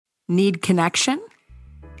Need connection,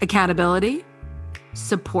 accountability,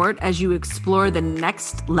 support as you explore the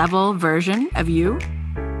next level version of you?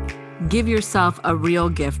 Give yourself a real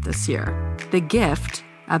gift this year, the gift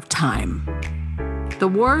of time. The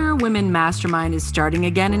Warrior Women Mastermind is starting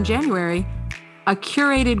again in January, a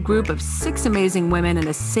curated group of 6 amazing women in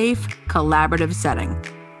a safe, collaborative setting.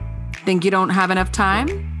 Think you don't have enough time?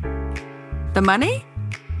 The money?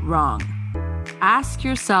 Wrong. Ask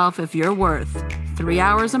yourself if you're worth 3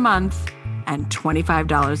 hours a month and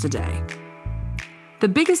 $25 a day. The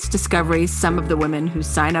biggest discovery some of the women who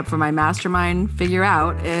sign up for my mastermind figure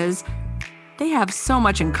out is they have so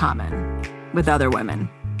much in common with other women,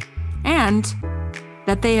 and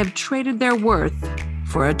that they have traded their worth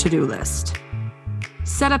for a to-do list.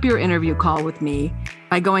 Set up your interview call with me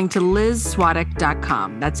by going to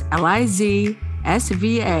lizswatek.com. That's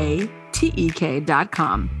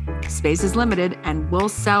LIZSVATEK.com. Space is limited and will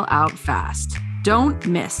sell out fast. Don't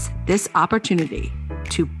miss this opportunity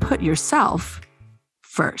to put yourself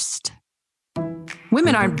first.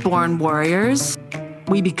 Women aren't born warriors.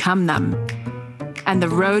 We become them. And the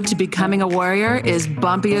road to becoming a warrior is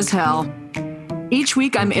bumpy as hell. Each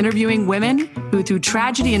week, I'm interviewing women who, through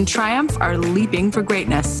tragedy and triumph, are leaping for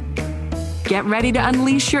greatness. Get ready to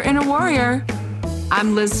unleash your inner warrior.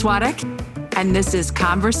 I'm Liz Swatek, and this is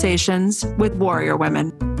Conversations with Warrior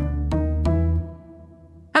Women.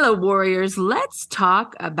 Hello, warriors. Let's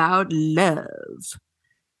talk about love.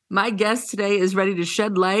 My guest today is ready to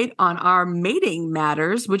shed light on our mating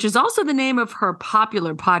matters, which is also the name of her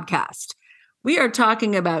popular podcast. We are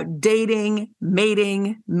talking about dating,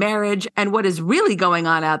 mating, marriage, and what is really going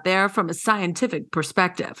on out there from a scientific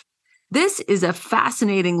perspective. This is a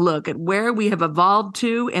fascinating look at where we have evolved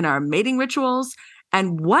to in our mating rituals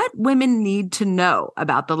and what women need to know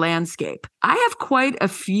about the landscape. I have quite a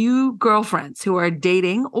few girlfriends who are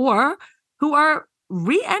dating or who are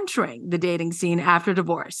re-entering the dating scene after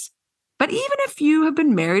divorce. But even if you have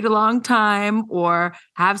been married a long time or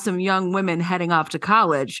have some young women heading off to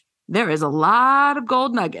college, there is a lot of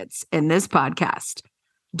gold nuggets in this podcast.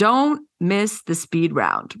 Don't miss the speed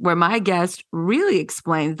round, where my guest really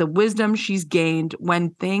explains the wisdom she's gained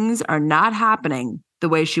when things are not happening the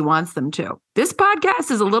way she wants them to. This podcast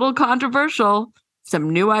is a little controversial. Some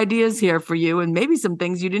new ideas here for you, and maybe some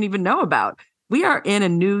things you didn't even know about. We are in a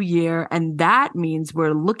new year, and that means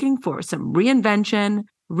we're looking for some reinvention,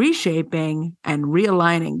 reshaping, and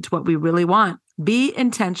realigning to what we really want. Be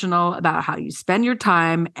intentional about how you spend your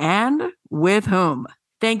time and with whom.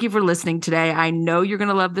 Thank you for listening today. I know you're going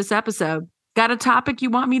to love this episode. Got a topic you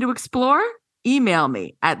want me to explore? Email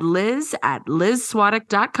me at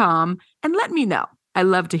liz@lizswatek.com and let me know. I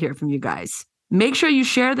love to hear from you guys. Make sure you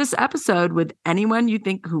share this episode with anyone you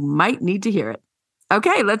think who might need to hear it.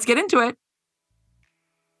 Okay, let's get into it.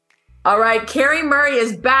 All right, Carrie Murray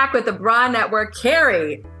is back with the Bra Network.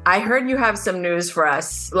 Carrie, I heard you have some news for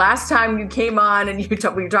us. Last time you came on and we were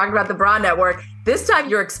talking about the Bra Network. This time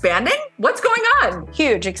you're expanding? What's going on?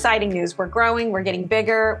 Huge, exciting news. We're growing, we're getting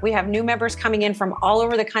bigger. We have new members coming in from all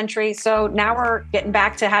over the country. So now we're getting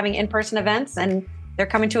back to having in-person events, and they're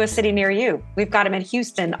coming to a city near you. We've got them in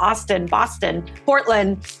Houston, Austin, Boston,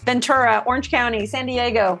 Portland, Ventura, Orange County, San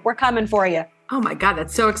Diego. We're coming for you. Oh my God,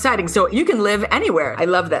 that's so exciting. So you can live anywhere. I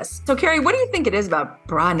love this. So Carrie, what do you think it is about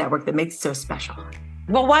Bra Network that makes it so special?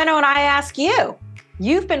 Well, why don't I ask you?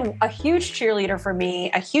 You've been a huge cheerleader for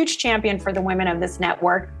me, a huge champion for the women of this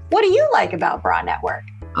network. What do you like about Bra Network?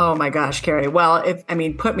 Oh my gosh, Carrie. Well,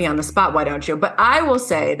 put me on the spot, why don't you? But I will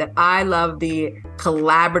say that I love the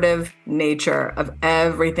collaborative nature of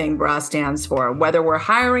everything Bra stands for. Whether we're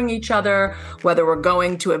hiring each other, whether we're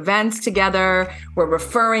going to events together, we're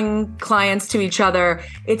referring clients to each other.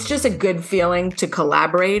 It's just a good feeling to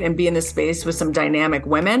collaborate and be in the space with some dynamic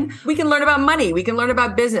women. We can learn about money. We can learn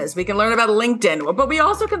about business. We can learn about LinkedIn, but we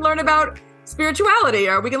also can learn about spirituality,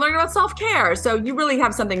 or we can learn about self-care. So you really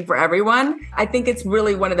have something for everyone. I think it's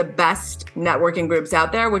really one of the best networking groups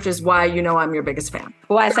out there, which is why I'm your biggest fan.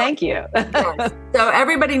 Why, thank you. Yes. So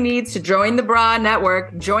everybody needs to join the Bra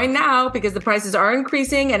Network. Join now because the prices are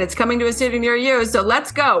increasing and it's coming to a city near you. So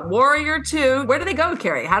let's go. Warrior 2. Where do they go,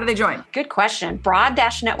 Carrie? How do they join? Good question.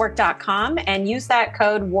 Bra-network.com and use that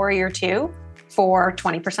code Warrior2 for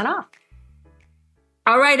 20% off.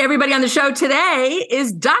 All right, everybody on the show today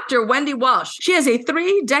is Dr. Wendy Walsh. She has a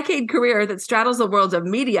 3-decade career that straddles the worlds of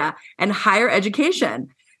media and higher education.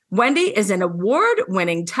 Wendy is an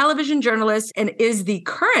award-winning television journalist and is the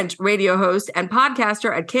current radio host and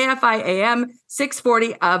podcaster at KFI AM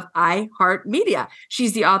 640 of iHeartMedia.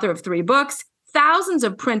 She's the author of 3 books, thousands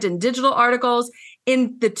of print and digital articles.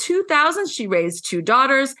 In the 2000s, she raised 2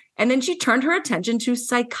 daughters And then she turned her attention to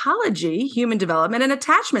psychology, human development, and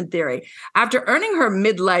attachment theory. After earning her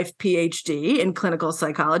midlife PhD in clinical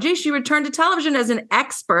psychology, she returned to television as an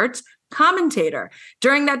expert commentator.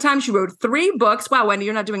 During that time, she wrote 3 books. Wow, Wendy,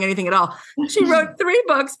 you're not doing anything at all. She wrote 3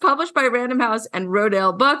 books published by Random House and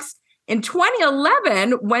Rodale Books. In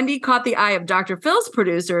 2011, Wendy caught the eye of Dr. Phil's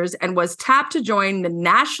producers and was tapped to join the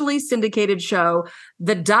nationally syndicated show,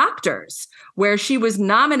 The Doctors, where she was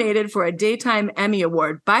nominated for a Daytime Emmy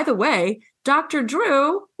Award. By the way, Dr.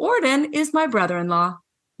 Drew Orden is my brother-in-law.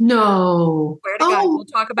 No. Swear to God, we'll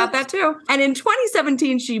talk about that too. And in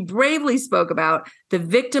 2017, she bravely spoke about the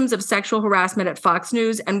victims of sexual harassment at Fox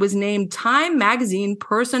News and was named Time Magazine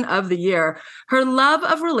Person of the Year. Her love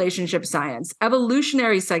of relationship science,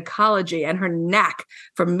 evolutionary psychology, and her knack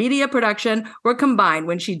for media production were combined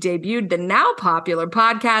when she debuted the now popular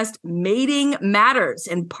podcast, Mating Matters,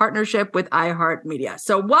 in partnership with iHeartMedia.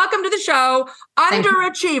 So welcome to the show,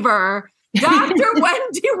 underachiever, Dr.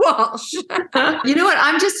 Wendy Walsh. You know what?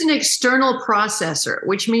 I'm just an external processor,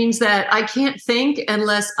 which means that I can't think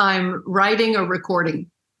unless I'm writing or recording.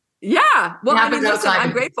 Yeah. Well, I mean, listen, I'm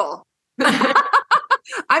outside. grateful.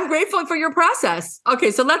 I'm grateful for your process.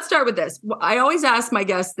 Okay, so let's start with this. I always ask my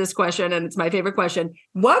guests this question, and it's my favorite question.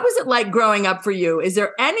 What was it like growing up for you? Is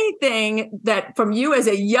there anything that from you as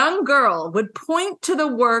a young girl would point to the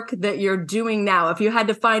work that you're doing now? If you had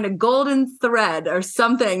to find a golden thread or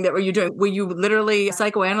something that were you doing, were you literally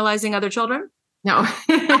psychoanalyzing other children? No,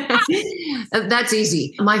 that's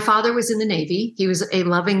easy. My father was in the Navy. He was a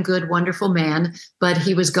loving, good, wonderful man, but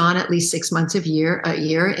he was gone at least 6 months a year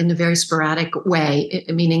in a very sporadic way,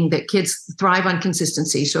 meaning that kids thrive on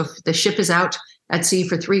consistency. So if the ship is out at sea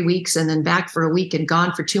for 3 weeks and then back for a week and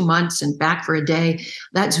gone for 2 months and back for a day,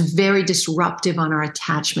 that's very disruptive on our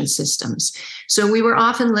attachment systems. So we were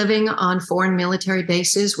often living on foreign military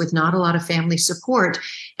bases with not a lot of family support.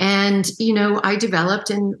 And, I developed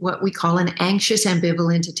in what we call an anxious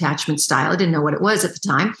ambivalent attachment style. I didn't know what it was at the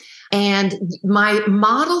time. And my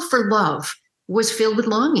model for love was filled with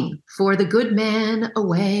longing for the good man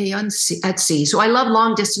away at sea. So I love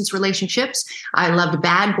long distance relationships. I loved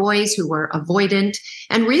bad boys who were avoidant.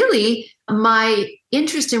 And really, my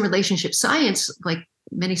interest in relationship science, like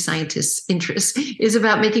many scientists' interest, is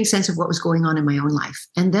about making sense of what was going on in my own life.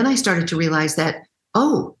 And then I started to realize that,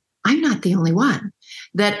 I'm not the only one.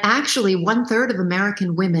 That actually 1/3 of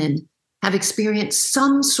American women have experienced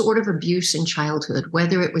some sort of abuse in childhood,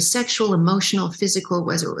 whether it was sexual, emotional, physical,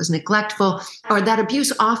 whether it was neglectful, or that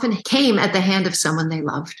abuse often came at the hand of someone they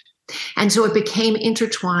loved. And so it became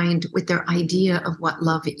intertwined with their idea of what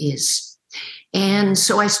love is. And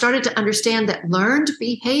so I started to understand that learned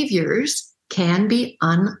behaviors can be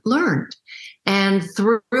unlearned. And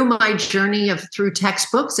through my journey through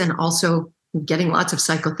textbooks and also getting lots of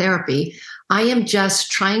psychotherapy, I am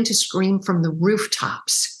just trying to scream from the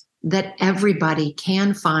rooftops that everybody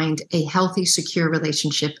can find a healthy, secure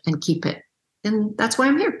relationship and keep it. And that's why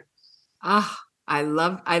I'm here. I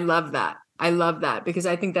love that. I love that because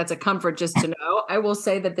I think that's a comfort just to know. I will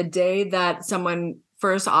say that the day that someone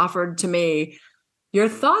first offered to me, your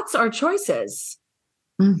thoughts are choices.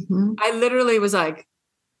 Mm-hmm. I literally was like,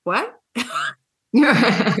 what? What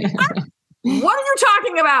are you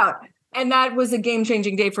talking about? And that was a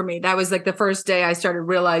game-changing day for me. That was like the first day I started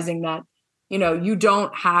realizing that, you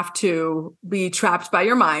don't have to be trapped by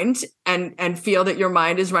your mind and feel that your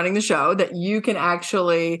mind is running the show, that you can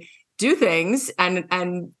actually do things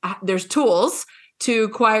and there's tools to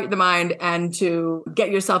quiet the mind and to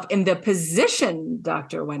get yourself in the position,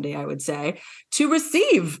 Dr. Wendy, I would say, to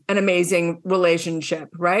receive an amazing relationship,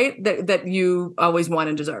 right? That you always want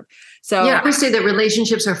and deserve. So yeah, I would say that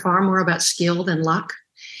relationships are far more about skill than luck.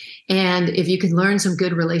 And if you can learn some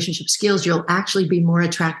good relationship skills, you'll actually be more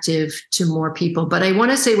attractive to more people. But I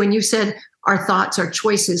want to say, when you said our thoughts are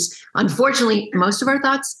choices, unfortunately, most of our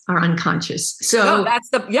thoughts are unconscious. So that's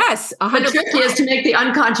yes. 100%. The trick is to make the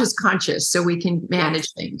unconscious conscious so we can manage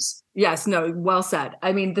things. Yes, no, well said.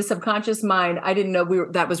 I mean, the subconscious mind, I didn't know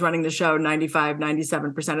that was running the show 95,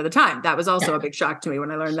 97% of the time. That was also a big shock to me when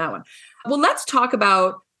I learned that one. Well, let's talk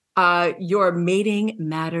about your Mating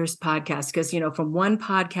Matters podcast, because, from one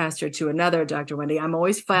podcaster to another, Dr. Wendy, I'm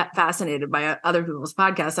always fascinated by other people's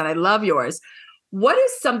podcasts, and I love yours. What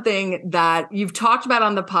is something that you've talked about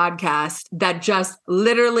on the podcast that just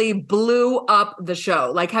literally blew up the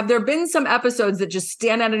show? Like, have there been some episodes that just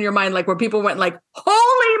stand out in your mind, like where people went like,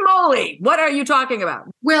 holy moly, what are you talking about?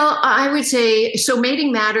 Well, I would say, so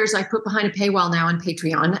Mating Matters, I put behind a paywall now on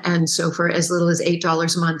Patreon. And so for as little as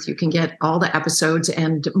 $8 a month, you can get all the episodes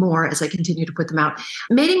and more as I continue to put them out.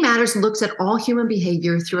 Mating Matters looks at all human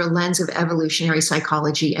behavior through a lens of evolutionary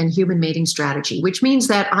psychology and human mating strategy, which means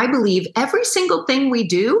that I believe every single thing we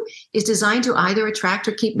do is designed to either attract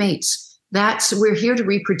or keep mates. We're here to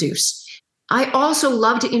reproduce. I also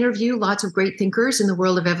love to interview lots of great thinkers in the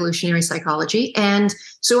world of evolutionary psychology. And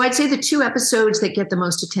so I'd say the two episodes that get the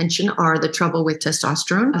most attention are The Trouble with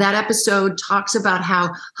Testosterone. That episode talks about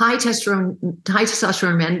how high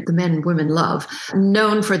testosterone men, the men women love,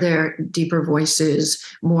 known for their deeper voices,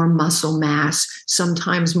 more muscle mass,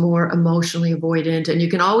 sometimes more emotionally avoidant. And you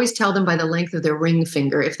can always tell them by the length of their ring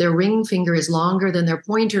finger. If their ring finger is longer than their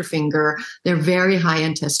pointer finger, they're very high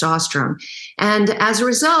in testosterone. And as a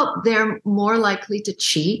result, they're more likely to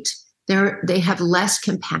cheat. They have less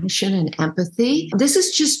compassion and empathy. This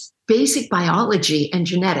is just basic biology and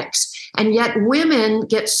genetics. And yet women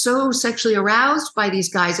get so sexually aroused by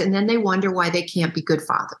these guys, and then they wonder why they can't be good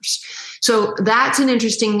fathers. So that's an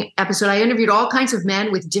interesting episode. I interviewed all kinds of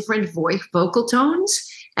men with different vocal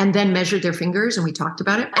tones and then measured their fingers, and we talked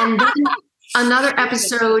about it. And then another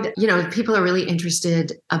episode, people are really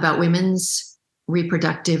interested about women's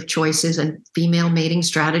reproductive choices and female mating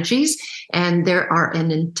strategies. And there are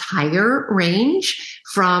an entire range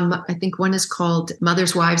from, I think one is called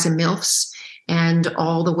Mothers, Wives, and MILFs, and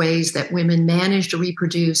all the ways that women manage to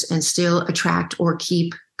reproduce and still attract or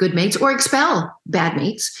keep good mates or expel bad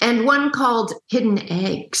mates. And one called Hidden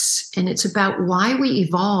Eggs. And it's about why we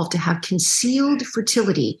evolved to have concealed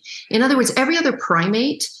fertility. In other words, every other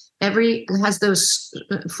primate has those,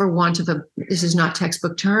 for want of this is not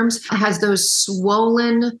textbook terms, has those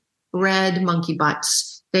swollen red monkey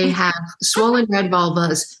butts. They have swollen red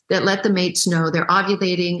vulvas that let the mates know they're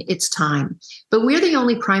ovulating, it's time. But we're the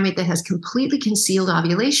only primate that has completely concealed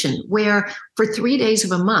ovulation, where for 3 days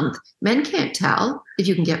of a month, men can't tell if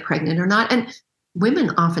you can get pregnant or not. And women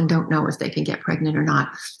often don't know if they can get pregnant or not.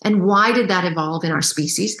 And why did that evolve in our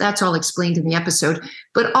species? That's all explained in the episode.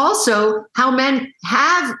 But also how men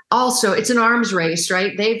have it's an arms race,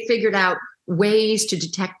 right? They've figured out ways to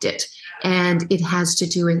detect it. And it has to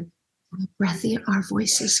do with how breathy our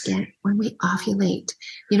voices get when we ovulate.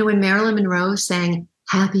 When Marilyn Monroe sang,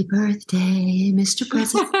 "Happy birthday, Mr.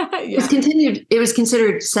 President," it was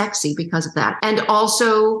considered sexy because of that. And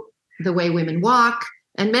also the way women walk.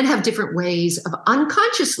 And men have different ways of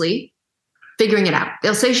unconsciously figuring it out.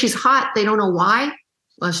 They'll say she's hot. They don't know why.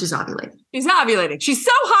 Well, she's ovulating. She's ovulating. She's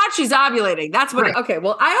so hot, she's ovulating. That's what. Right. Okay.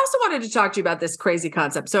 Well, I also wanted to talk to you about this crazy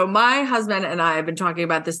concept. So my husband and I have been talking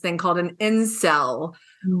about this thing called an incel,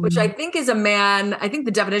 which I think is a man. I think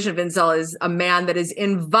the definition of incel is a man that is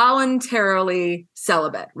involuntarily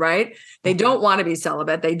celibate, right? They don't want to be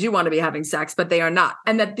celibate. They do want to be having sex, but they are not.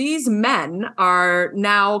 And that these men are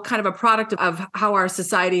now kind of a product of how our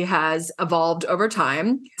society has evolved over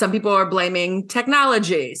time. Some people are blaming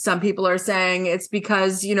technology. Some people are saying it's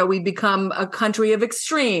because, we become a country of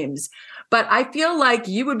extremes. But I feel like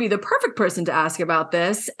you would be the perfect person to ask about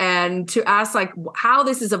this and to ask like how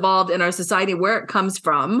this has evolved in our society, where it comes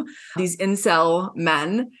from, these incel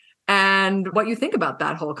men, and what you think about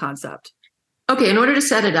that whole concept. Okay, in order to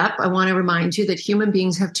set it up, I want to remind you that human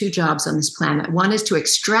beings have two jobs on this planet. One is to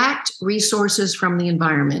extract resources from the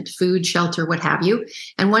environment, food, shelter, what have you.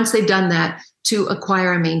 And once they've done that, to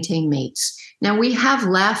acquire and maintain mates. Now, we have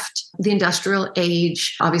left the industrial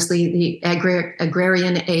age, obviously the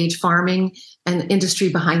agrarian age, farming and industry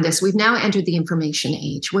behind us. We've now entered the information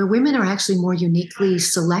age, where women are actually more uniquely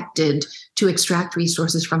selected to extract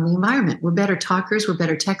resources from the environment. We're better talkers, we're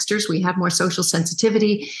better texters, we have more social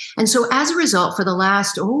sensitivity. And so as a result, for the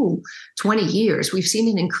last 20 years, we've seen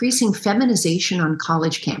an increasing feminization on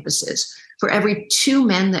college campuses. For every 2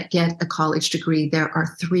 men that get a college degree, there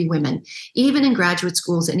are 3 women. Even in graduate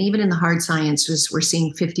schools and even in the hard sciences, we're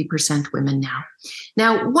seeing 50% women now.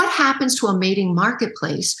 Now, what happens to a mating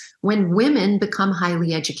marketplace when women become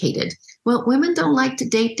highly educated? Well, women don't like to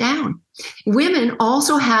date down. Women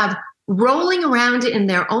also have rolling around in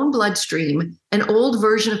their own bloodstream an old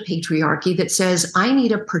version of patriarchy that says, I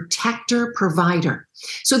need a protector provider.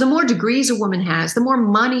 So the more degrees a woman has, the more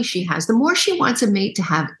money she has, the more she wants a mate to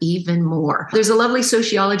have even more. There's a lovely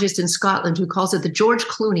sociologist in Scotland who calls it the George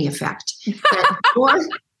Clooney effect. The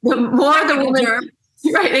more the woman,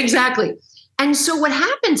 right, exactly. And so what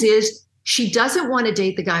happens is She doesn't want to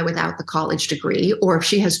date the guy without the college degree, or if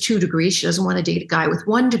she has 2 degrees, she doesn't want to date a guy with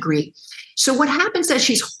 1 degree. So what happens is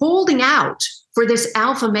she's holding out for this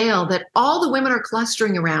alpha male that all the women are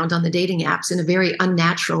clustering around on the dating apps in a very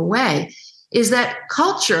unnatural way, is that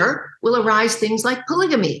culture will arise things like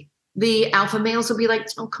polygamy. The alpha males will be like,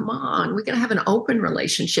 oh, come on, we're going to have an open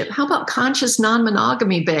relationship. How about conscious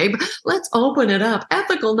non-monogamy, babe? Let's open it up.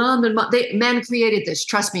 Ethical non-monogamy. Men created this.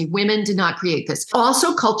 Trust me, women did not create this.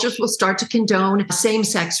 Also, cultures will start to condone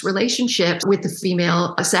same-sex relationships with the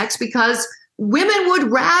female sex because women would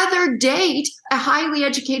rather date a highly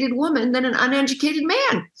educated woman than an uneducated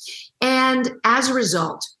man. And as a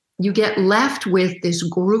result, you get left with this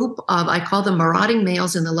group of, I call them marauding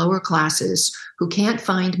males in the lower classes who can't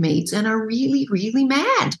find mates and are really, really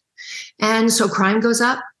mad. And so crime goes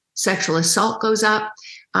up, sexual assault goes up.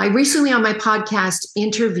 I recently on my podcast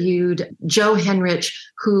interviewed Joe Henrich,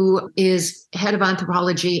 who is head of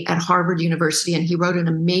anthropology at Harvard University, and he wrote an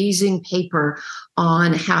amazing paper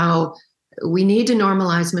on how we need to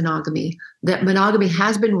normalize monogamy, that monogamy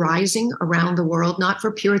has been rising around the world, not for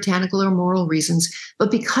puritanical or moral reasons, but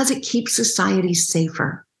because it keeps society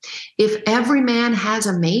safer. If every man has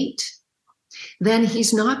a mate, then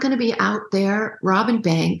he's not going to be out there robbing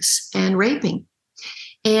banks and raping.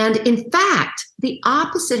 And in fact, the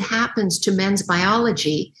opposite happens to men's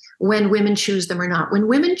biology when women choose them or not. When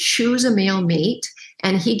women choose a male mate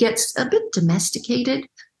and he gets a bit domesticated,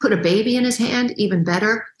 put a baby in his hand, even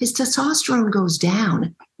better, his testosterone goes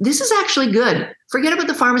down. This is actually good. Forget about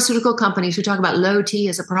the pharmaceutical companies who talk about low T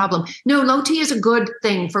as a problem. No, low T is a good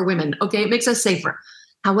thing for women. Okay, it makes us safer.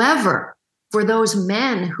 However, for those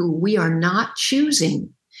men who we are not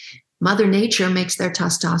choosing, Mother Nature makes their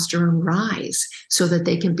testosterone rise so that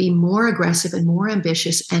they can be more aggressive and more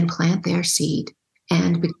ambitious and plant their seed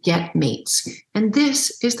and get mates. And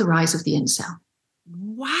this is the rise of the incel.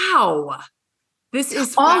 Wow. This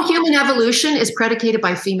is all human evolution is predicated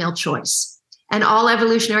by female choice. And all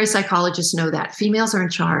evolutionary psychologists know that. Females are in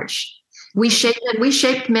charge. We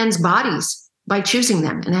shaped men's bodies by choosing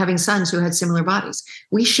them and having sons who had similar bodies.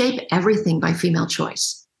 We shape everything by female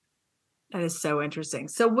choice. That is so interesting.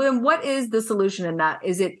 So what is the solution in that?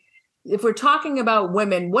 Is it, if we're talking about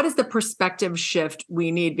women, what is the perspective shift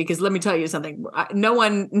we need? Because let me tell you something. No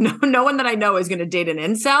one that I know is going to date an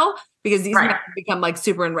incel because these men become like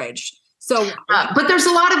super enraged. So, but there's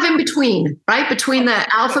a lot of in between, right? Between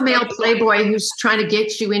the alpha male playboy who's trying to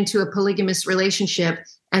get you into a polygamous relationship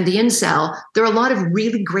and the incel, there are a lot of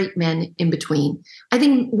really great men in between. I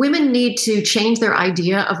think women need to change their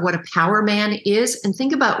idea of what a power man is and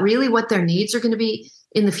think about really what their needs are going to be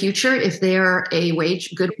in the future if they're a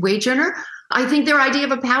good wage earner. I think their idea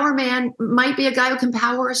of a power man might be a guy who can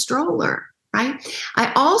power a stroller, right?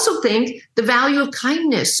 I also think the value of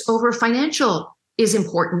kindness over financial is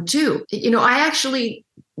important too. I actually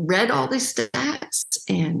read all these stats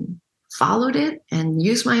and followed it and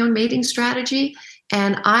used my own mating strategy.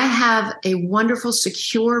 And I have a wonderful,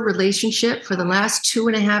 secure relationship for the last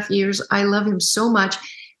 2.5 years. I love him so much.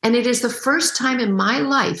 And it is the first time in my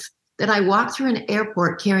life that I walked through an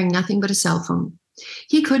airport carrying nothing but a cell phone.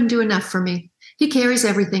 He couldn't do enough for me. He carries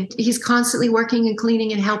everything. He's constantly working and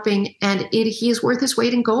cleaning and helping, and he is worth his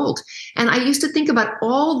weight in gold. And I used to think about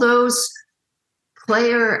all those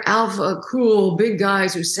player, alpha, cool, big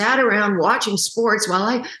guys who sat around watching sports while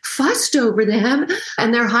I fussed over them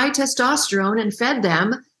and their high testosterone and fed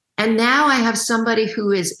them. And now I have somebody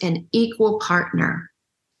who is an equal partner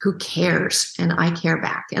who cares, and I care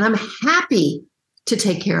back. And I'm happy to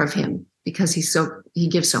take care of him because he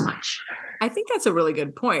gives so much. I think that's a really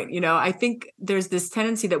good point. I think there's this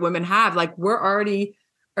tendency that women have, like, we're already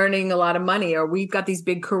earning a lot of money, or we've got these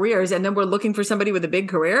big careers, and then we're looking for somebody with a big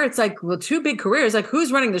career. It's like, well, 2 big careers, like, who's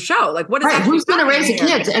running the show? Like, what is that? Who's going to raise the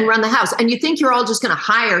kids and run the house? And you think you're all just going to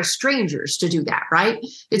hire strangers to do that, right?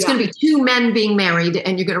 It's going to be 2 men being married,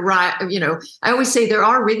 and you're going to I always say there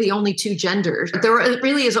are really only 2 genders. There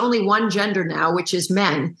really is only one gender now, which is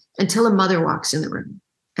men, until a mother walks in the room.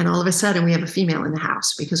 And all of a sudden we have a female in the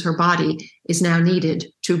house because her body is now needed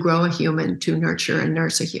to grow a human, to nurture and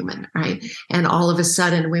nurse a human, right? And all of a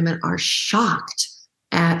sudden women are shocked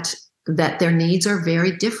at that their needs are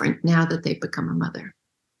very different now that they've become a mother.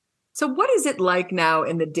 So what is it like now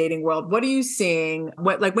in the dating world? What are you seeing?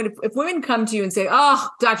 If women come to you and say, oh,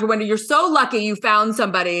 Dr. Wendy, you're so lucky you found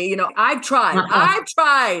somebody, I've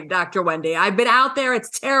tried, Dr. Wendy. I've been out there.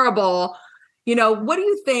 It's terrible. What do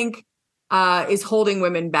you think is holding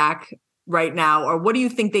women back right now? Or what do you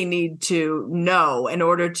think they need to know in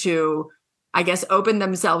order to, I guess, open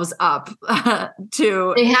themselves up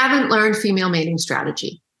to? They haven't learned female mating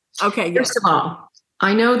strategy. Okay. First of all,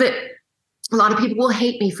 I know that A lot of people will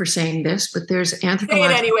hate me for saying this, but there's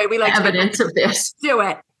anthropological anyway. We like evidence of this. Do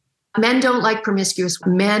it. Men don't like promiscuous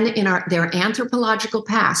men in their anthropological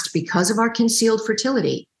past, because of our concealed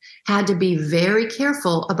fertility, had to be very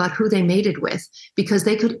careful about who they mated with, because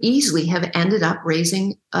they could easily have ended up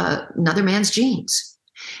raising another man's genes.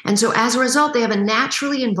 And so as a result, they have a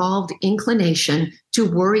naturally involved inclination to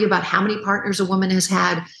worry about how many partners a woman has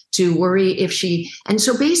had, to worry if and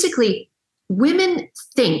so basically women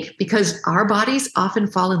think, because our bodies often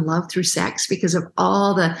fall in love through sex because of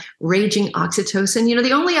all the raging oxytocin.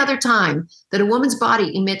 The only other time that a woman's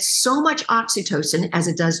body emits so much oxytocin as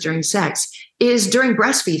it does during sex is during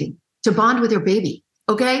breastfeeding, to bond with her baby.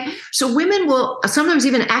 Okay. So women will sometimes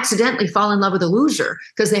even accidentally fall in love with a loser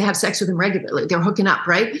because they have sex with him regularly. They're hooking up,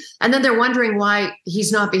 right? And then they're wondering why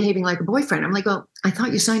he's not behaving like a boyfriend. I'm like, well, I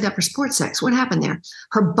thought you signed up for sports sex. What happened there?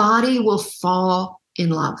 Her body will fall in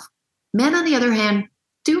love. Men, on the other hand,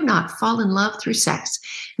 do not fall in love through sex.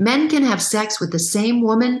 Men can have sex with the same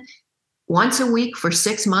woman once a week for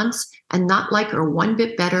 6 months and not like her one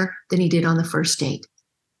bit better than he did on the first date.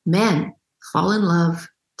 Men fall in love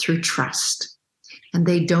through trust, and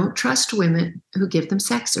they don't trust women who give them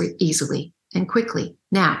sex easily and quickly.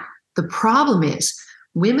 Now, the problem is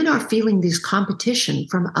women are feeling this competition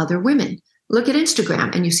from other women. Look at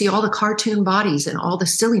Instagram and you see all the cartoon bodies and all the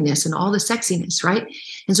silliness and all the sexiness, right?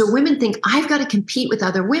 And so women think, I've got to compete with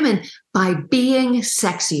other women by being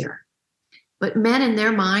sexier. But men, in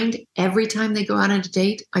their mind, every time they go out on a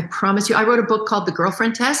date, I promise you, I wrote a book called The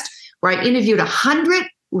Girlfriend Test, where I interviewed 100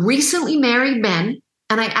 recently married men.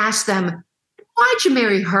 And I asked them, why'd you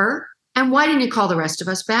marry her? And why didn't you call the rest of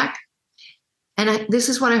us back? And this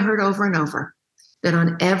is what I heard over and over, that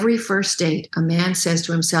on every first date, a man says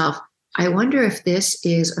to himself, I wonder if this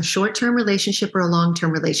is a short-term relationship or a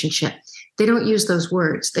long-term relationship. They don't use those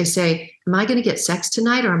words. They say, am I going to get sex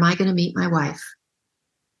tonight or am I going to meet my wife?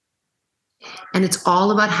 And it's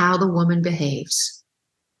all about how the woman behaves.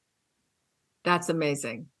 That's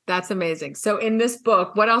amazing. That's amazing. So in this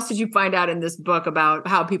book, what else did you find out in this book about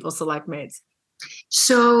how people select mates?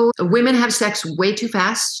 So women have sex way too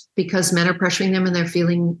fast because men are pressuring them and they're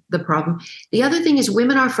feeling the problem. The other thing is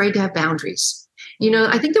women are afraid to have boundaries.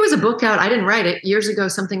 I think there was a book out, I didn't write it, years ago,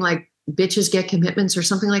 something like Bitches Get Commitments or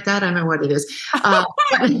something like that. I don't know what it is.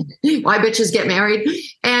 Why bitches get married.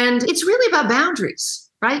 And it's really about boundaries,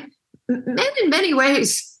 right? Men in many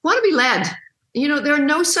ways want to be led. There are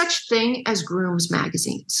no such thing as grooms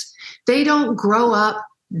magazines. They don't grow up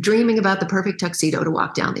dreaming about the perfect tuxedo to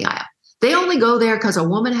walk down the aisle. They only go there because a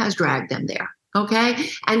woman has dragged them there. Okay.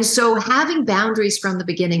 And so having boundaries from the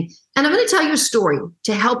beginning, and I'm going to tell you a story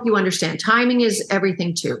to help you understand. Timing is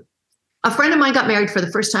everything too. A friend of mine got married for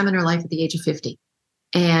the first time in her life at the age of 50.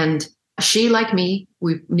 And she, like me,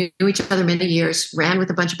 we knew each other many years, ran with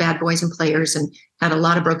a bunch of bad boys and players and had a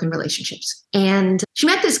lot of broken relationships. And she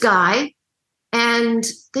met this guy and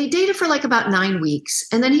they dated for like about 9 weeks.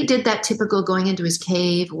 And then he did that typical going into his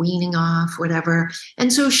cave, weaning off, whatever.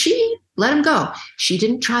 And so she let him go. She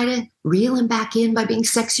didn't try to reel him back in by being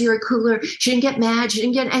sexier or cooler. She didn't get mad. She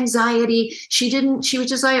didn't get anxiety. She was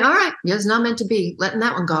just like, all right, it's not meant to be, letting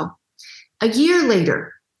that one go. A year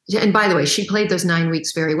later, and by the way, she played those 9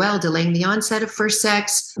 weeks very well, delaying the onset of first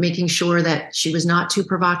sex, making sure that she was not too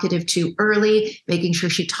provocative too early, making sure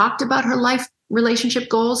she talked about her life relationship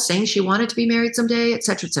goals, saying she wanted to be married someday, et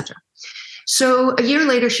cetera, et cetera. So a year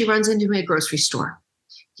later, she runs into him at a grocery store.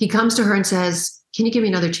 He comes to her and says, can you give me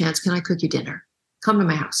another chance? Can I cook you dinner? Come to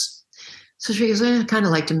my house. So she goes, I kind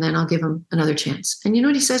of liked him then. I'll give him another chance. And you know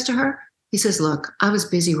what he says to her? He says, look, I was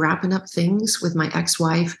busy wrapping up things with my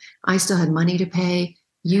ex-wife. I still had money to pay.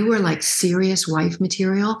 You were like serious wife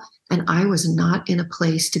material. And I was not in a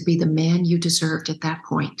place to be the man you deserved at that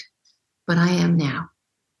point. But I am now.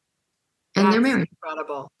 And they're married.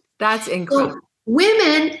 Incredible. That's incredible. So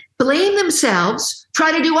women blame themselves,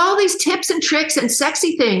 try to do all these tips and tricks and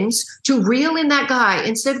sexy things to reel in that guy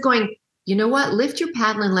instead of going, you know what, lift your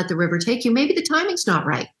paddle and let the river take you. Maybe the timing's not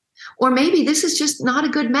right. Or maybe this is just not a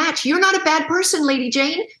good match. You're not a bad person, Lady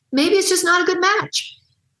Jane. Maybe it's just not a good match.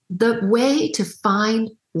 The way to find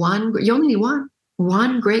you only need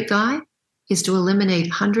one great guy is to eliminate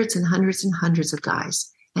hundreds and hundreds and hundreds of guys.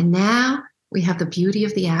 And now we have the beauty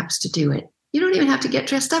of the apps to do it. You don't even have to get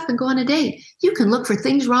dressed up and go on a date. You can look for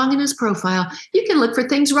things wrong in his profile. You can look for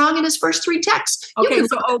things wrong in his first 3 texts. Wait,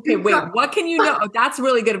 what can you know? Oh, that's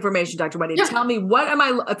really good information, Dr. Wendy. Yeah. Tell me,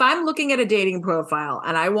 if I'm looking at a dating profile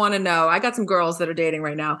and I want to know, I got some girls that are dating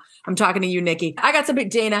right now. I'm talking to you, Nikki. I got some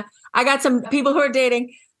Dana. I got some people who are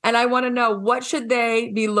dating and I want to know what should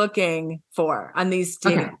they be looking for on these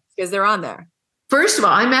dating because they're on there. First of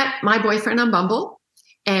all, I met my boyfriend on Bumble.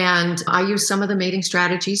 And I use some of the mating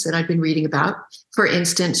strategies that I've been reading about. For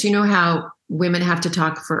instance, you know how women have to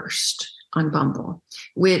talk first on Bumble,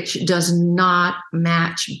 which does not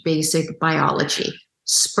match basic biology.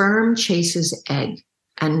 Sperm chases egg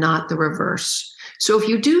and not the reverse. So if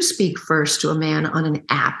you do speak first to a man on an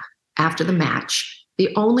app after the match,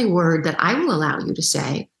 the only word that I will allow you to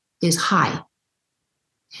say is hi.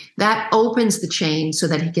 That opens the chain so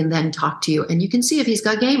that he can then talk to you and you can see if he's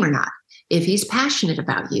got game or not, if he's passionate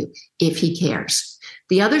about you, if he cares.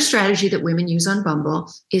 The other strategy that women use on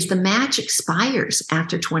Bumble is the match expires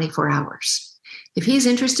after 24 hours. If he's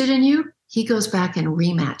interested in you, he goes back and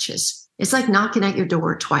rematches. It's like knocking at your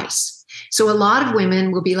door twice. So a lot of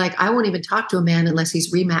women will be like, I won't even talk to a man unless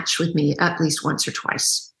he's rematched with me at least once or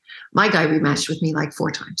twice. My guy rematched with me like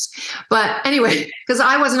 4 times. But anyway, because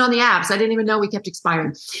I wasn't on the apps, I didn't even know we kept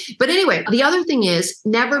expiring. But anyway, the other thing is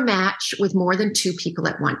never match with more than 2 people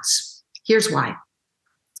at once. Here's why.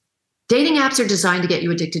 Dating apps are designed to get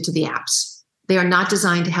you addicted to the apps. They are not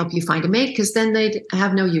designed to help you find a mate because then they'd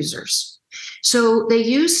have no users. So they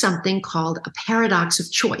use something called a paradox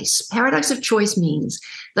of choice. Paradox of choice means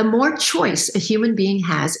the more choice a human being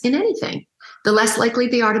has in anything, the less likely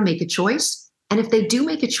they are to make a choice. And if they do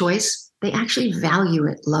make a choice, they actually value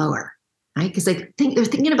it lower, right? Because they're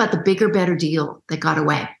thinking about the bigger, better deal that got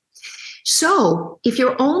away. So if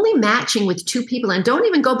you're only matching with 2 people, and don't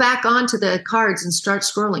even go back onto the cards and start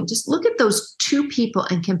scrolling, just look at those 2 people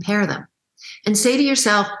and compare them and say to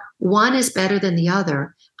yourself, one is better than the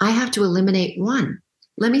other. I have to eliminate one.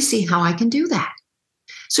 Let me see how I can do that.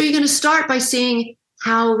 So you're going to start by seeing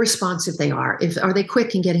how responsive they are. Are they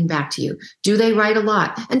quick in getting back to you? Do they write a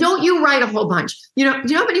lot? And don't you write a whole bunch. Do you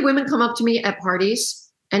know how many women come up to me at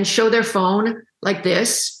parties and show their phone like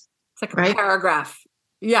this? It's like a paragraph.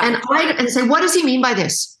 Yeah. And say, what does he mean by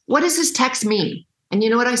this? What does this text mean? And you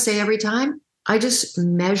know what I say every time? I just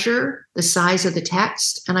measure the size of the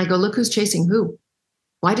text and I go, look who's chasing who.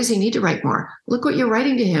 Why does he need to write more? Look what you're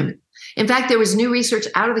writing to him. In fact, there was new research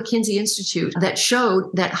out of the Kinsey Institute that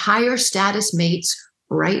showed that higher status mates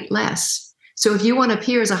write less. So if you want to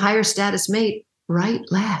appear as a higher status mate, write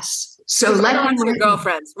less. So let your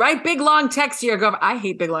girlfriends write big long texts to your girlfriend. I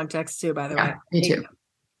hate big long texts too, by the way. Me too.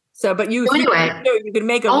 So, but you can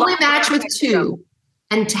make only match with 2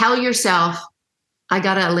 and tell yourself, I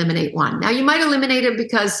got to eliminate one. Now you might eliminate him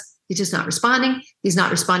because he's just not responding. He's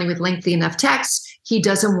not responding with lengthy enough texts. He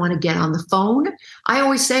doesn't want to get on the phone. I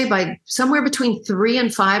always say by somewhere between 3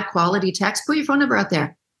 and 5 quality texts, put your phone number out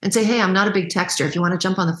there and say, hey, I'm not a big texter. If you want to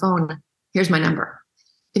jump on the phone, here's my number.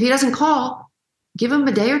 If he doesn't call, give him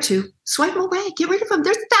a day or 2, swipe him away, get rid of him.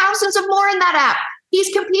 There's thousands of more in that app.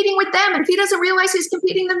 He's competing with them. And if he doesn't realize he's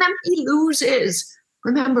competing with them, he loses.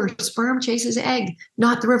 Remember, sperm chases egg,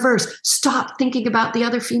 not the reverse. Stop thinking about the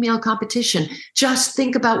other female competition. Just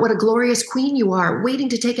think about what a glorious queen you are, waiting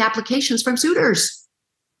to take applications from suitors.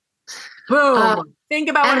 Boom. Think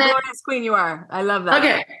about what a glorious queen you are. I love that.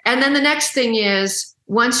 Okay. And then the next thing is,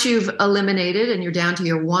 once you've eliminated and you're down to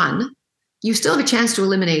your 1, you still have a chance to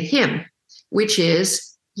eliminate him, which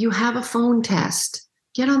is you have a phone test.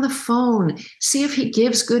 Get on the phone. See if he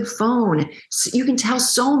gives good phone. You can tell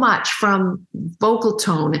so much from vocal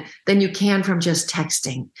tone than you can from just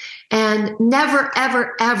texting. And never,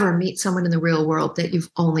 ever, ever meet someone in the real world that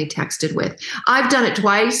you've only texted with. I've done it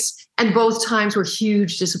twice, and both times were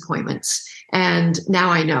huge disappointments. And now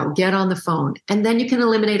I know. Get on the phone. And then you can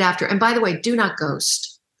eliminate after. And by the way, do not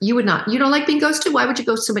ghost. You would not. You don't like being ghosted? Why would you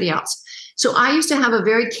ghost somebody else? So I used to have a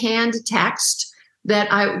very canned text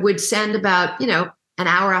that I would send about, an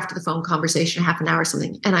hour after the phone conversation, half an hour or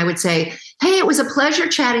something. And I would say, hey, it was a pleasure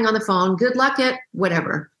chatting on the phone. Good luck at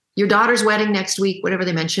whatever. Your daughter's wedding next week, whatever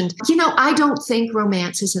they mentioned. I don't think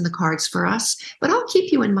romance is in the cards for us, but I'll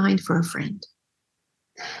keep you in mind for a friend.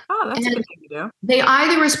 Oh, that's a good thing to do. They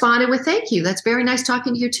either responded with thank you. That's very nice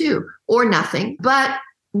talking to you too, or nothing. But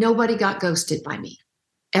nobody got ghosted by me.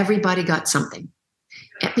 Everybody got something.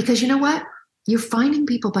 Because you know what? You're finding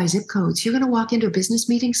people by zip codes. You're going to walk into a business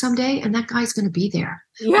meeting someday and that guy's going to be there.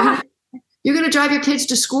 Yeah. You're going to drive your kids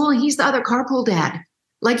to school and he's the other carpool dad.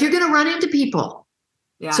 Like you're going to run into people.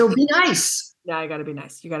 Yeah. So be nice. Yeah, you got to be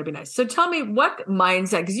nice. You got to be nice. So tell me what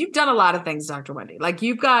mindset, because you've done a lot of things, Dr. Wendy. Like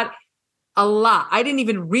you've got a lot. I didn't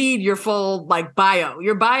even read your full bio.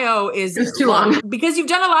 Your bio is too long because you've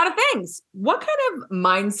done a lot of things. What kind of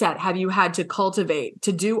mindset have you had to cultivate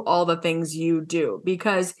to do all the things you do?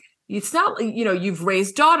 Because it's not, you've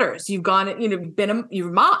raised daughters. You've gone,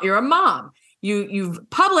 you're a mom. You've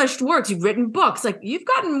published works. You've written books. Like you've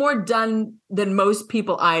gotten more done than most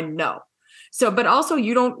people I know. So, but also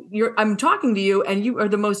I'm talking to you and you are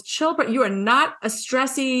the most chill, but you are not a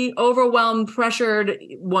stressy, overwhelmed, pressured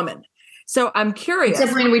woman. So I'm curious.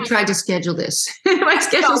 Except when we tried to schedule this. My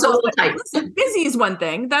schedule's a little tight. Listen, busy is one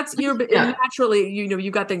thing. That's naturally,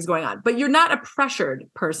 you've got things going on, but you're not a pressured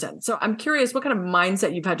person. So I'm curious what kind of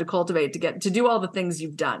mindset you've had to cultivate to do all the things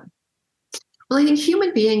you've done. Well, I think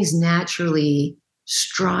human beings naturally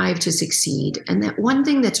strive to succeed. And that one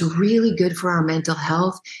thing that's really good for our mental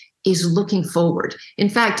health is looking forward. In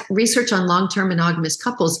fact, research on long-term monogamous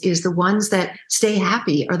couples is the ones that stay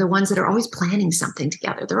happy are the ones that are always planning something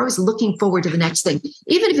together. They're always looking forward to the next thing.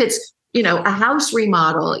 Even if it's, a house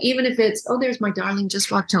remodel, even if it's, oh, there's my darling,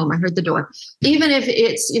 just walked home, I heard the door. Even if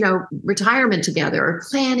it's, retirement together or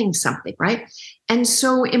planning something, right? And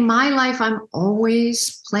so in my life, I'm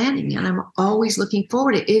always planning and I'm always looking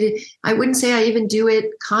forward. I wouldn't say I even do it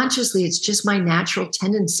consciously. It's just my natural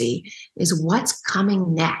tendency is what's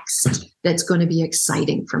coming next that's going to be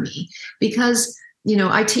exciting for me. Because,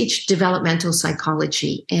 I teach developmental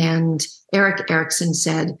psychology, and Erik Erikson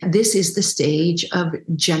said, this is the stage of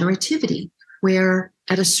generativity, where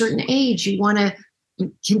at a certain age, you want to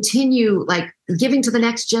continue like giving to the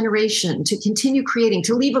next generation, to continue creating,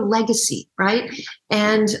 to leave a legacy, right?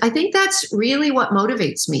 And I think that's really what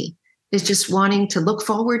motivates me, is just wanting to look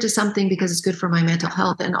forward to something because it's good for my mental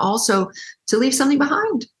health and also to leave something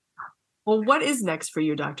behind. Well, what is next for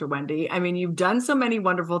you, Dr. Wendy? I mean, you've done so many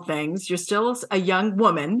wonderful things. You're still a young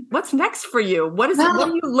woman. What's next for you? What are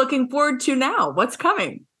you looking forward to now? What's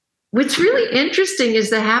coming? What's really interesting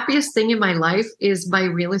is the happiest thing in my life is my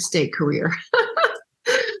real estate career.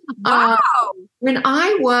 Wow. When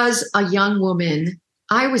I was a young woman,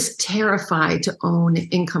 I was terrified to own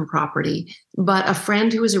income property, but a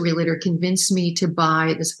friend who was a realtor convinced me to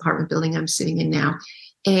buy this apartment building I'm sitting in now.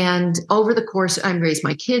 And over the course, I raised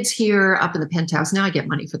my kids here up in the penthouse. Now I get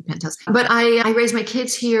money for the penthouse, but I raised my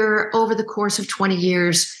kids here over the course of 20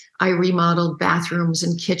 years. I remodeled bathrooms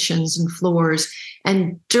and kitchens and floors,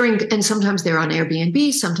 and sometimes they're on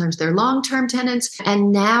Airbnb, sometimes they're long-term tenants.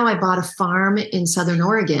 And now I bought a farm in Southern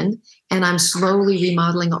Oregon, and I'm slowly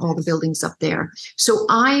remodeling all the buildings up there. So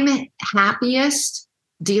I'm happiest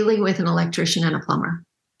dealing with an electrician and a plumber,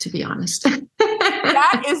 to be honest.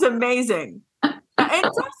 That is amazing. And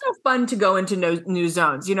it's also fun to go into new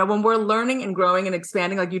zones. When we're learning and growing and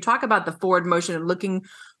expanding, like you talk about the forward motion and looking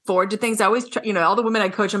forward to things. I always try, all the women I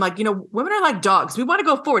coach, I'm like, women are like dogs. We want to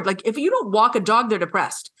go forward. Like if you don't walk a dog, they're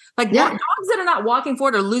depressed. Like dogs that are not walking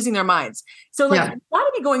forward are losing their minds. So we want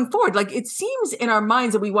to be going forward. Like it seems in our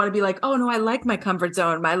minds that we want to be like, oh no, I like my comfort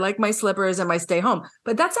zone. I like my slippers and my stay home.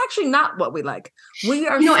 But that's actually not what we like. We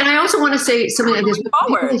are. And I also want to say something like this.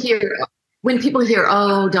 When people hear,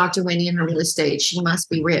 oh, Dr. Wendy in real estate, she must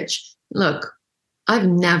be rich. Look, I've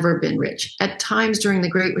never been rich. At times during the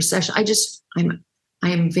Great Recession, I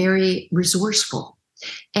am very resourceful.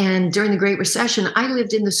 And during the Great Recession, I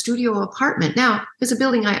lived in the studio apartment. Now, it was a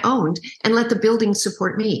building I owned, and let the building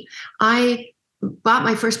support me. I bought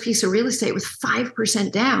my first piece of real estate with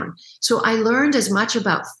 5% down. So I learned as much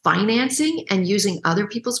about financing and using other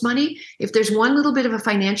people's money. If there's one little bit of a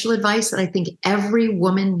financial advice that I think every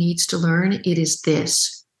woman needs to learn, it is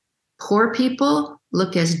this. Poor people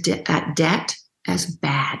look at debt as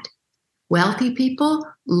bad. Wealthy people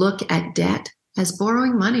look at debt as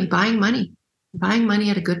borrowing money, buying money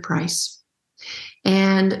at a good price.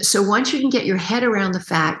 And so once you can get your head around the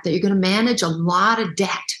fact that you're going to manage a lot of debt,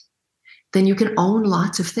 then you can own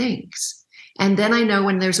lots of things. And then I know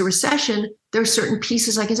when there's a recession, there are certain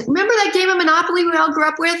pieces I can say, remember that game of Monopoly we all grew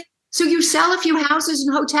up with? So you sell a few houses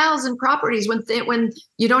and hotels and properties when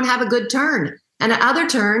you don't have a good turn. And at other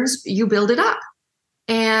turns, you build it up.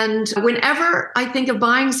 And whenever I think of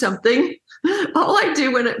buying something, all I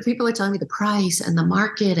do when people are telling me the price and the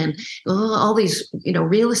market and all these,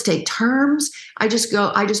 real estate terms, I just go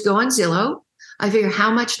on Zillow. I figure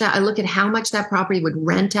I look at how much that property would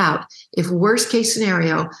rent out. If worst case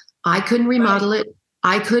scenario, I couldn't remodel it.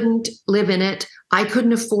 I couldn't live in it. I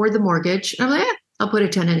couldn't afford the mortgage. I'm like, I'll put a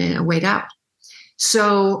tenant in and wait out.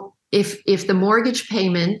 So if the mortgage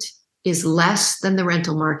payment is less than the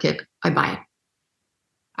rental market, I buy it.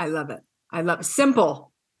 I love it.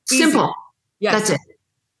 Simple. Simple. Yes. That's it.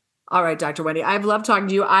 All right, Dr. Wendy, I've loved talking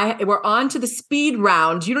to you. We're on to the speed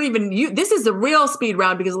round. This is the real speed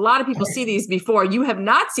round because a lot of people see these before. You have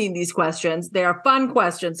not seen these questions. They are fun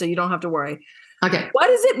questions, so you don't have to worry. Okay. What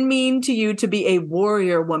does it mean to you to be a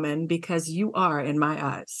warrior woman? Because you are in my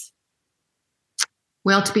eyes.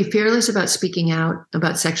 Well, to be fearless about speaking out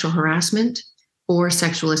about sexual harassment or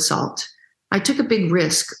sexual assault. I took a big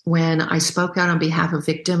risk when I spoke out on behalf of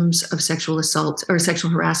victims of sexual assault or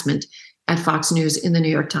sexual harassment at Fox News in the New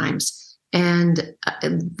York Times. And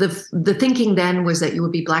the thinking then was that you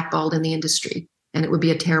would be blackballed in the industry and it would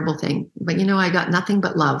be a terrible thing. But, I got nothing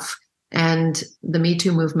but love. And the Me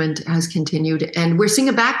Too movement has continued. And we're seeing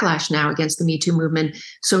a backlash now against the Me Too movement.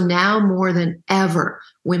 So now more than ever,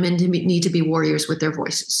 women need to be warriors with their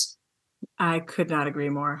voices. I could not agree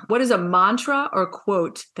more. What is a mantra or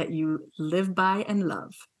quote that you live by and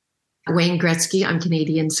love? Wayne Gretzky, I'm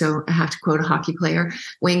Canadian, so I have to quote a hockey player.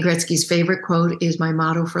 Wayne Gretzky's favorite quote is my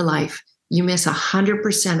motto for life. You miss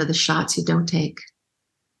 100% of the shots you don't take.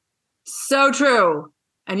 So true.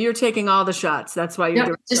 And you're taking all the shots. That's why you're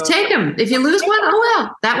doing just take them. If you lose one, oh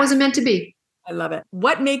well, that wasn't meant to be. I love it.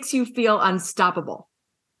 What makes you feel unstoppable?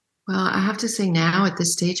 Well, I have to say now at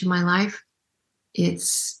this stage of my life,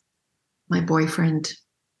 it's my boyfriend.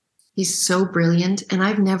 He's so brilliant. And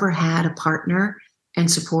I've never had a partner and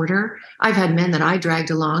supporter. I've had men that I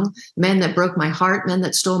dragged along, men that broke my heart, men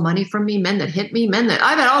that stole money from me, men that hit me,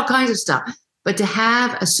 I've had all kinds of stuff. But to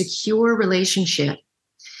have a secure relationship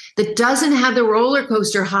that doesn't have the roller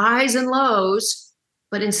coaster highs and lows,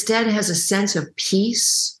 but instead has a sense of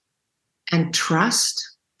peace and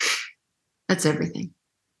trust, that's everything.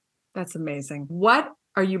 That's amazing. What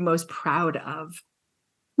are you most proud of?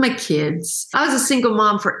 My kids. I was a single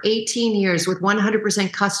mom for 18 years with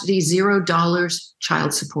 100% custody, $0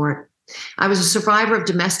 child support. I was a survivor of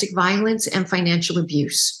domestic violence and financial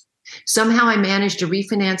abuse. Somehow I managed to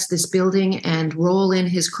refinance this building and roll in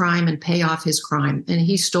his crime and pay off his crime. And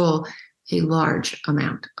he stole a large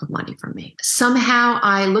amount of money from me. Somehow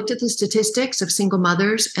I looked at the statistics of single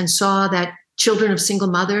mothers and saw that children of single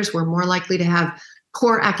mothers were more likely to have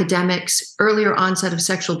poor academics, earlier onset of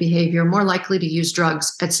sexual behavior, more likely to use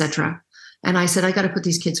drugs, etc. And I said, I got to put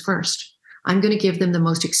these kids first. I'm going to give them the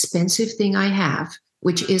most expensive thing I have,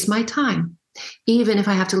 which is my time, even if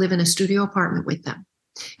I have to live in a studio apartment with them.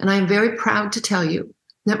 And I am very proud to tell you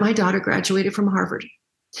that my daughter graduated from Harvard.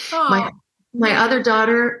 My other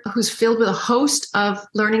daughter, who's filled with a host of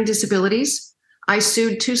learning disabilities, I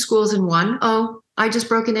sued 2 schools in one. Oh, I just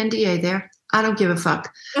broke an NDA there. I don't give a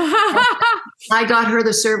fuck. I got her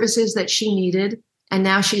the services that she needed, and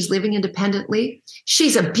now she's living independently.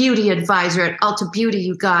 She's a beauty advisor at Ulta Beauty,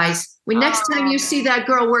 you guys. When next time you see that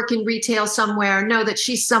girl work in retail somewhere, know that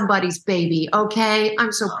she's somebody's baby, okay?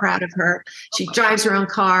 I'm so proud of her. She drives her own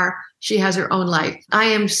car. She has her own life. I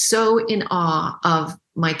am so in awe of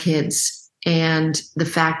my kids and the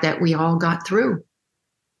fact that we all got through.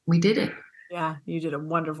 We did it. Yeah, you did a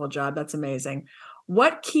wonderful job. That's amazing.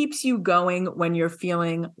 What keeps you going when you're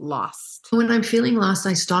feeling lost? When I'm feeling lost,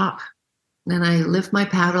 I stop and I lift my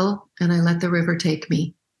paddle and I let the river take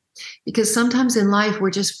me. Because sometimes in life,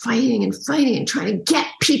 we're just fighting and trying to get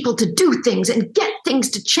people to do things and get things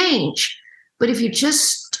to change. But if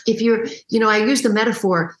you're, I use the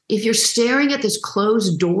metaphor, if you're staring at this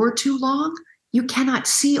closed door too long, you cannot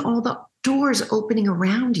see all the doors opening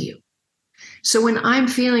around you. So when I'm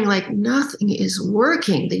feeling like nothing is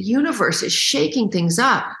working, the universe is shaking things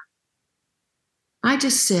up, I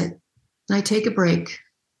just sit and I take a break.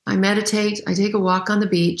 I meditate. I take a walk on the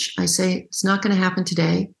beach. I say, it's not going to happen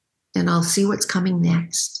today. And I'll see what's coming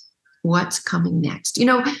next. What's coming next?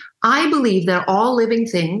 I believe that all living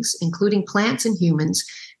things, including plants and humans,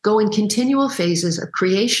 go in continual phases of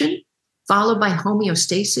creation, followed by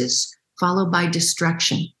homeostasis, followed by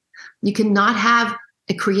destruction. You cannot have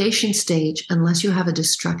a creation stage unless you have a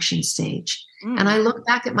destruction stage. And I look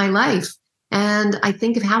back at my life and I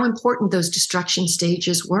think of how important those destruction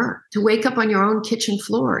stages were. To wake up on your own kitchen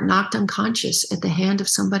floor, knocked unconscious at the hand of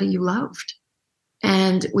somebody you loved.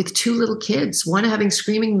 And with 2 little kids, one having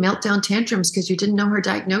screaming meltdown tantrums because you didn't know her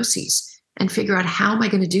diagnoses, and figure out, how am I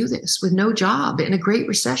going to do this with no job in a great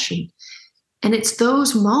recession? And it's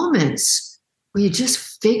those moments where you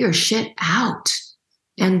just figure shit out.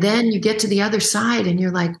 And then you get to the other side and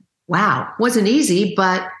you're like, wow, wasn't easy,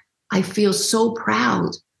 but I feel so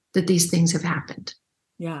proud that these things have happened.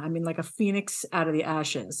 Yeah, I mean, like a phoenix out of the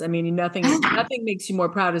ashes. I mean, nothing makes you more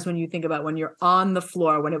proud is when you think about when you're on the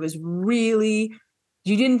floor, when it was really,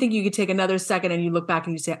 you didn't think you could take another second, and you look back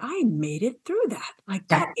and you say, I made it through that. Like,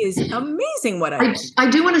 that is amazing what I did. I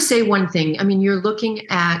do want to say one thing. I mean, you're looking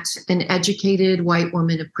at an educated white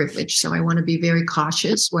woman of privilege. So I want to be very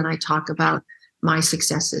cautious when I talk about my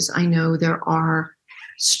successes. I know there are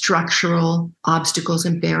structural obstacles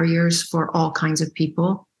and barriers for all kinds of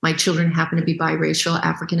people. My children happen to be biracial,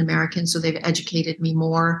 African American, so they've educated me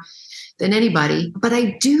more than anybody. But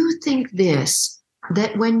I do think this,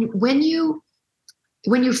 that when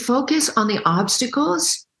you focus on the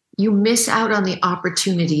obstacles, you miss out on the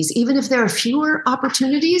opportunities, even if there are fewer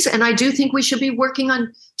opportunities. And I do think we should be working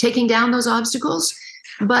on taking down those obstacles.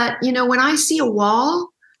 But, when I see a wall,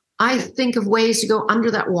 I think of ways to go under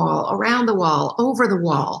that wall, around the wall, over the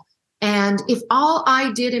wall. And if all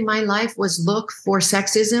I did in my life was look for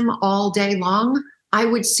sexism all day long, I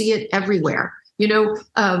would see it everywhere.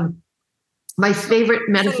 My favorite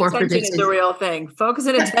metaphor for this is a real thing. Focus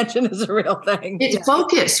and attention is a real thing. It's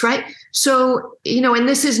focus, right? So, and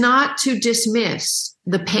this is not to dismiss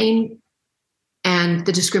the pain and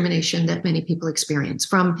the discrimination that many people experience,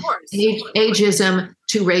 from ageism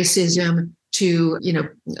to racism to,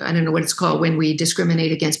 I don't know what it's called when we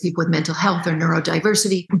discriminate against people with mental health or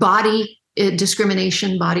neurodiversity, body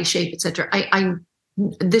discrimination, body shape, etc.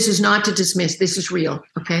 This is not to dismiss. This is real.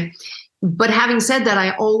 Okay. But having said that,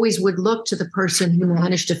 I always would look to the person who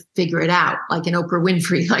managed to figure it out, like an Oprah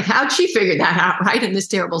Winfrey. Like, how'd she figure that out, right, in this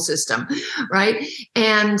terrible system, right?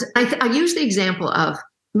 And I use the example of,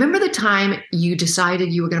 remember the time you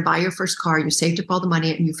decided you were going to buy your first car, you saved up all the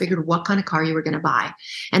money, and you figured what kind of car you were going to buy.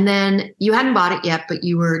 And then you hadn't bought it yet, but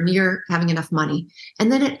you were near having enough money.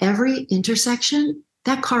 And then at every intersection,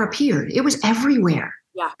 that car appeared. It was everywhere.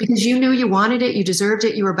 Yeah. Because you knew you wanted it, you deserved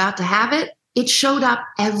it, you were about to have it. It showed up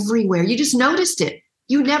everywhere. You just noticed it.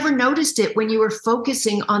 You never noticed it when you were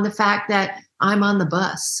focusing on the fact that I'm on the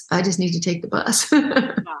bus. I just need to take the bus.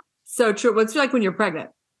 Yeah. So true. What's it like when you're pregnant?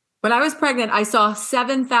 When I was pregnant, I saw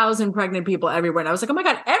 7,000 pregnant people everywhere. And I was like, oh my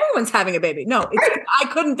God, everyone's having a baby. No, I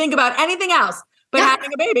couldn't think about anything else but having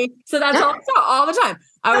a baby. So that's all I saw all the time.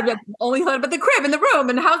 I would only thought about the crib in the room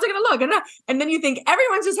and how's it going to look? And then you think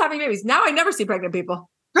everyone's just having babies. Now I never see pregnant people.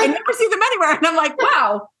 I never see them anywhere. And I'm like,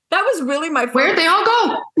 wow. That was really my first. Where'd they all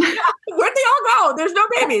go? Where'd they all go? There's no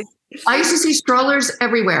babies. I used to see strollers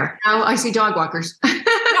everywhere. Now I see dog walkers.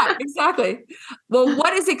 Yeah, exactly. Well,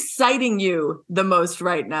 what is exciting you the most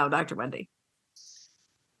right now, Dr. Wendy?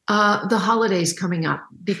 The holidays coming up,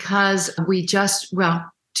 because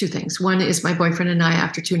two things. One is my boyfriend and I,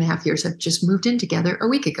 after 2.5 years, have just moved in together a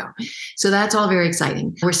week ago. So that's all very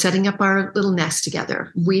exciting. We're setting up our little nest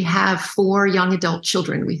together. We have 4 young adult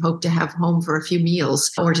children we hope to have home for a few meals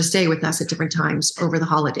or to stay with us at different times over the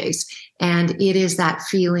holidays. And it is that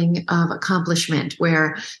feeling of accomplishment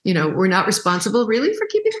where, we're not responsible really for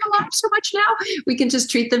keeping them alive so much now. We can just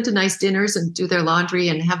treat them to nice dinners and do their laundry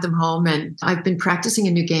and have them home. And I've been practicing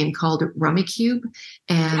a new game called Rummikub.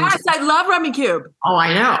 And yes, I love Rummikub. Oh,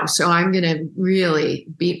 I know. So I'm going to really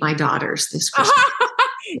beat my daughters this Christmas.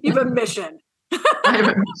 You have a mission. I have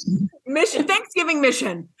a mission. Thanksgiving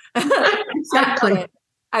mission. Exactly.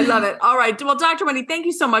 I love it. All right. Well, Dr. Wendy, thank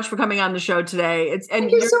you so much for coming on the show today. It's so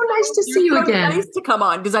nice to see you again. Nice to come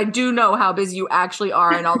on, because I do know how busy you actually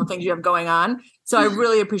are and all the things you have going on. So I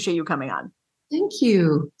really appreciate you coming on. Thank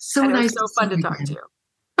you. So nice. So fun to talk to you.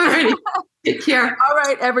 All right. Take care. All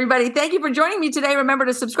right, everybody. Thank you for joining me today. Remember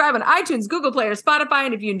to subscribe on iTunes, Google Play, or Spotify.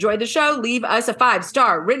 And if you enjoyed the show, leave us a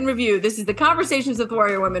 5-star written review. This is the Conversations with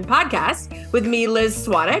Warrior Women podcast with me, Liz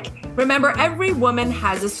Swadek. Remember, every woman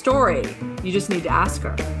has a story. You just need to ask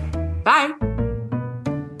her. Bye.